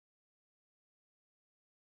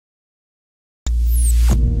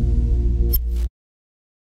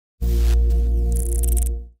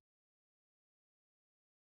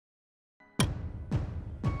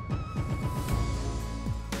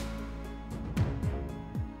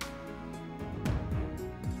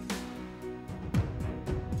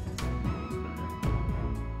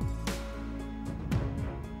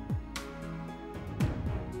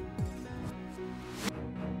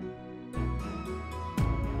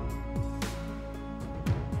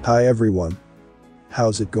Hi everyone.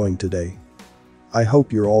 How's it going today? I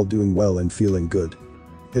hope you're all doing well and feeling good.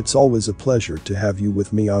 It's always a pleasure to have you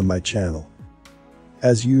with me on my channel.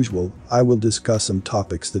 As usual, I will discuss some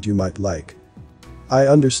topics that you might like. I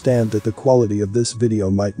understand that the quality of this video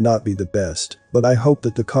might not be the best, but I hope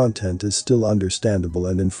that the content is still understandable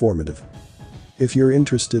and informative. If you're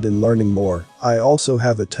interested in learning more, I also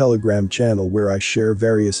have a Telegram channel where I share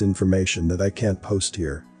various information that I can't post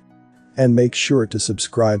here. And make sure to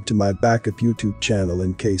subscribe to my backup YouTube channel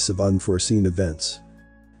in case of unforeseen events.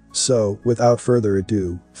 So, without further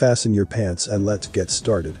ado, fasten your pants and let's get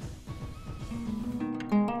started.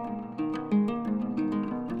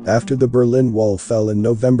 After the Berlin Wall fell in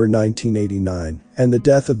November 1989, and the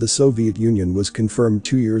death of the Soviet Union was confirmed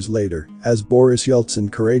 2 years later, as Boris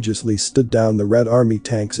Yeltsin courageously stood down the Red Army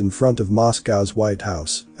tanks in front of Moscow's White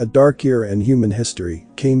House, a dark era in human history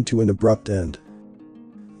came to an abrupt end.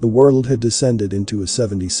 The world had descended into a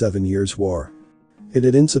 77 years war. It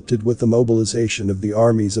had incepted with the mobilization of the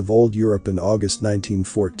armies of old Europe in August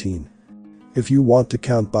 1914. If you want to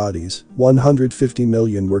count bodies, 150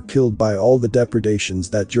 million were killed by all the depredations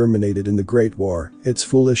that germinated in the Great War, its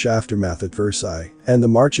foolish aftermath at Versailles, and the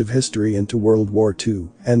march of history into World War II,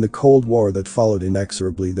 and the Cold War that followed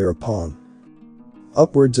inexorably thereupon.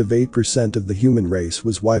 Upwards of 8% of the human race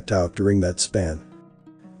was wiped out during that span.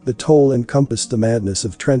 The toll encompassed the madness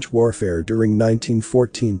of trench warfare during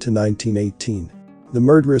 1914 to 1918. The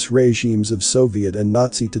murderous regimes of Soviet and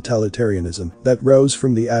Nazi totalitarianism that rose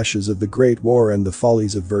from the ashes of the Great War and the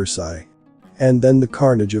follies of Versailles. And then the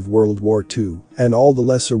carnage of World War II, and all the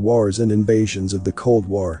lesser wars and invasions of the Cold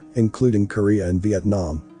War, including Korea and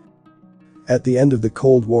Vietnam. At the end of the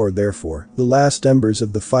Cold War, therefore, the last embers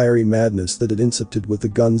of the fiery madness that had incepted with the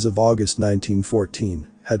guns of August 1914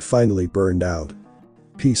 had finally burned out.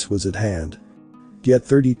 Peace was at hand. Yet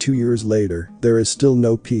 32 years later, there is still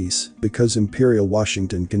no peace because Imperial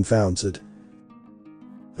Washington confounds it.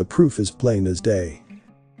 The proof is plain as day.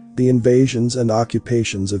 The invasions and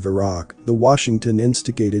occupations of Iraq, the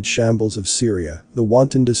Washington-instigated shambles of Syria, the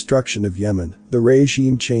wanton destruction of Yemen, the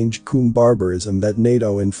regime-change barbarism that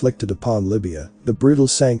NATO inflicted upon Libya, the brutal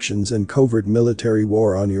sanctions and covert military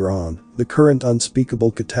war on Iran, the current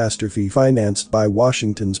unspeakable catastrophe financed by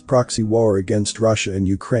Washington's proxy war against Russia and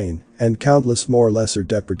Ukraine, and countless more lesser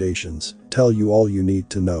depredations, tell you all you need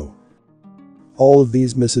to know. All of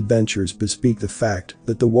these misadventures bespeak the fact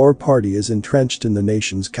that the war party is entrenched in the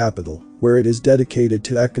nation's capital, where it is dedicated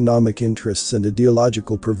to economic interests and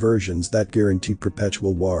ideological perversions that guarantee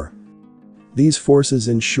perpetual war. These forces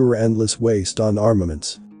ensure endless waste on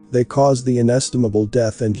armaments. They cause the inestimable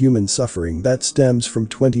death and human suffering that stems from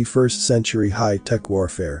 21st century high-tech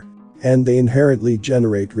warfare. And they inherently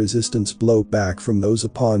generate resistance blowback from those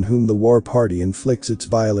upon whom the war party inflicts its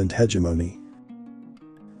violent hegemony.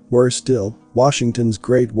 Worse still, Washington's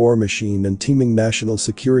great war machine and teeming national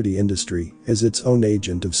security industry is its own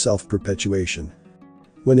agent of self-perpetuation.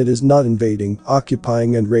 When it is not invading,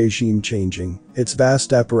 occupying and regime-changing, its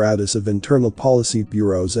vast apparatus of internal policy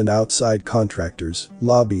bureaus and outside contractors,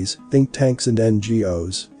 lobbies, think tanks and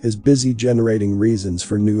NGOs is busy generating reasons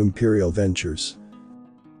for new imperial ventures.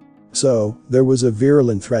 So, there was a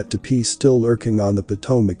virulent threat to peace still lurking on the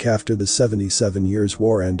Potomac after the 77 years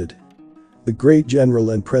war ended. The great general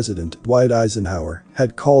and President Dwight Eisenhower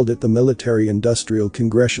had called it the military-industrial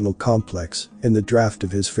congressional complex in the draft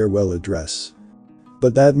of his farewell address.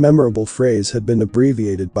 But that memorable phrase had been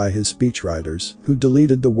abbreviated by his speechwriters, who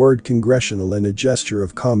deleted the word congressional in a gesture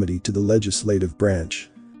of comedy to the legislative branch.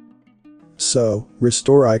 So,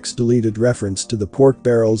 restore Ike's deleted reference to the pork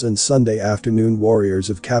barrels and Sunday afternoon warriors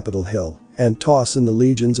of Capitol Hill, and toss in the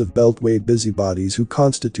legions of Beltway busybodies who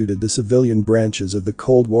constituted the civilian branches of the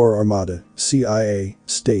Cold War Armada, CIA,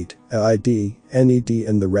 State, ID, NED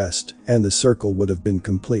and the rest, and the circle would have been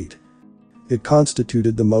complete. It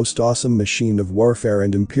constituted the most awesome machine of warfare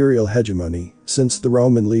and imperial hegemony since the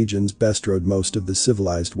Roman legions bestrode most of the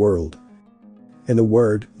civilized world. In a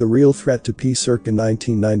word, the real threat to peace circa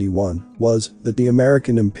 1991 was that the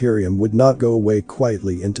American Imperium would not go away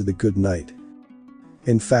quietly into the good night.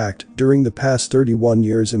 In fact, during the past 31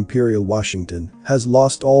 years Imperial Washington has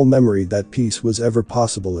lost all memory that peace was ever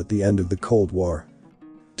possible at the end of the Cold War.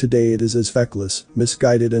 Today it is as feckless,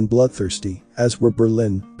 misguided and bloodthirsty as were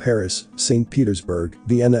Berlin, Paris, St. Petersburg,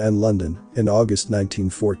 Vienna and London in August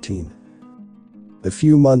 1914. A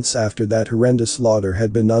few months after that horrendous slaughter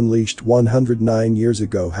had been unleashed 109 years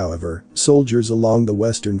ago, however, soldiers along the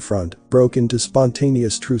Western Front broke into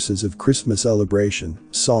spontaneous truces of Christmas celebration,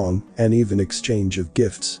 song, and even exchange of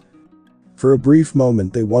gifts. For a brief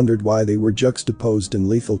moment they wondered why they were juxtaposed in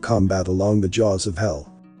lethal combat along the jaws of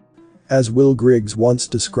hell. As Will Griggs once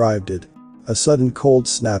described it, a sudden cold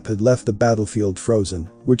snap had left the battlefield frozen,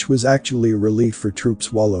 which was actually a relief for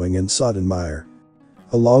troops wallowing in sodden mire.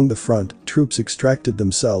 Along the front, troops extracted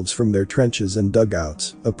themselves from their trenches and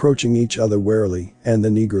dugouts, approaching each other warily and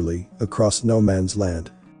then eagerly across no man's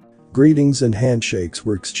land. Greetings and handshakes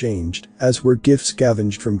were exchanged, as were gifts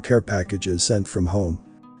scavenged from care packages sent from home.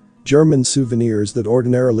 German souvenirs that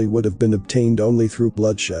ordinarily would have been obtained only through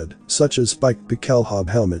bloodshed, such as spiked Pickelhaube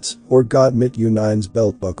helmets or Gott mit Union's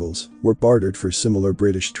belt buckles, were bartered for similar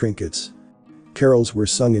British trinkets. Carols were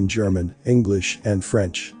sung in German, English, and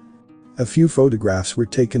French. A few photographs were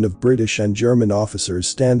taken of British and German officers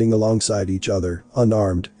standing alongside each other,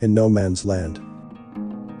 unarmed, in no man's land.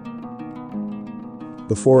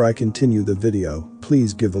 Before I continue the video,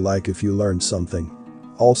 please give a like if you learned something.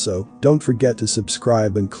 Also, don't forget to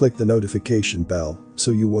subscribe and click the notification bell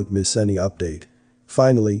so you won't miss any update.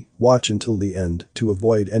 Finally, watch until the end to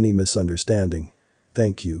avoid any misunderstanding.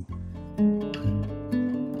 Thank you.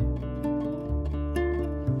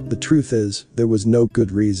 The truth is, there was no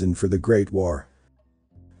good reason for the Great War.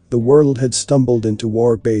 The world had stumbled into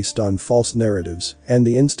war based on false narratives and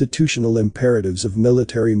the institutional imperatives of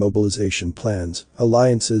military mobilization plans,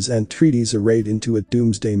 alliances and treaties arrayed into a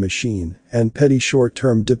doomsday machine, and petty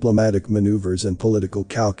short-term diplomatic maneuvers and political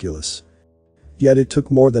calculus. Yet it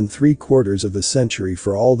took more than 3/4 of a century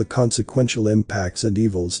for all the consequential impacts and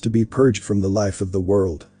evils to be purged from the life of the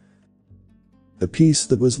world. The peace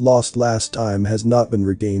that was lost last time has not been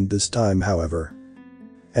regained this time, however.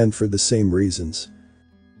 And for the same reasons.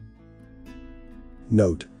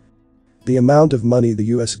 Note: the amount of money the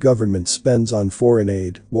US government spends on foreign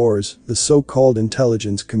aid, wars, the so-called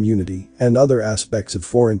intelligence community, and other aspects of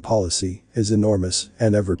foreign policy is enormous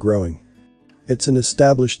and ever-growing. It's an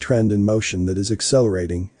established trend in motion that is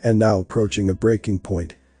accelerating and now approaching a breaking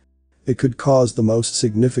point. It could cause the most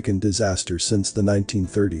significant disaster since the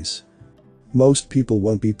 1930s. Most people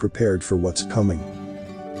won't be prepared for what's coming.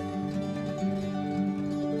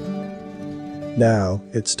 Now,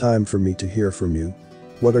 it's time for me to hear from you.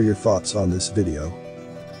 What are your thoughts on this video?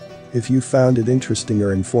 If you found it interesting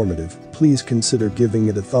or informative, please consider giving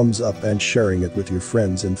it a thumbs up and sharing it with your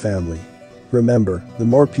friends and family. Remember, the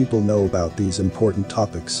more people know about these important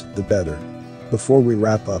topics, the better. Before we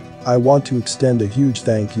wrap up, I want to extend a huge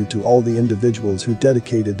thank you to all the individuals who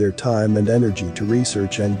dedicated their time and energy to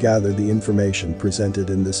research and gather the information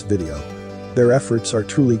presented in this video. Their efforts are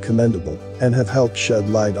truly commendable and have helped shed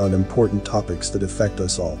light on important topics that affect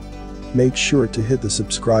us all. Make sure to hit the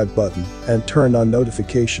subscribe button and turn on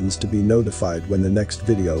notifications to be notified when the next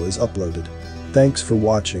video is uploaded. Thanks for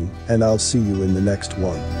watching, and I'll see you in the next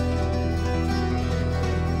one.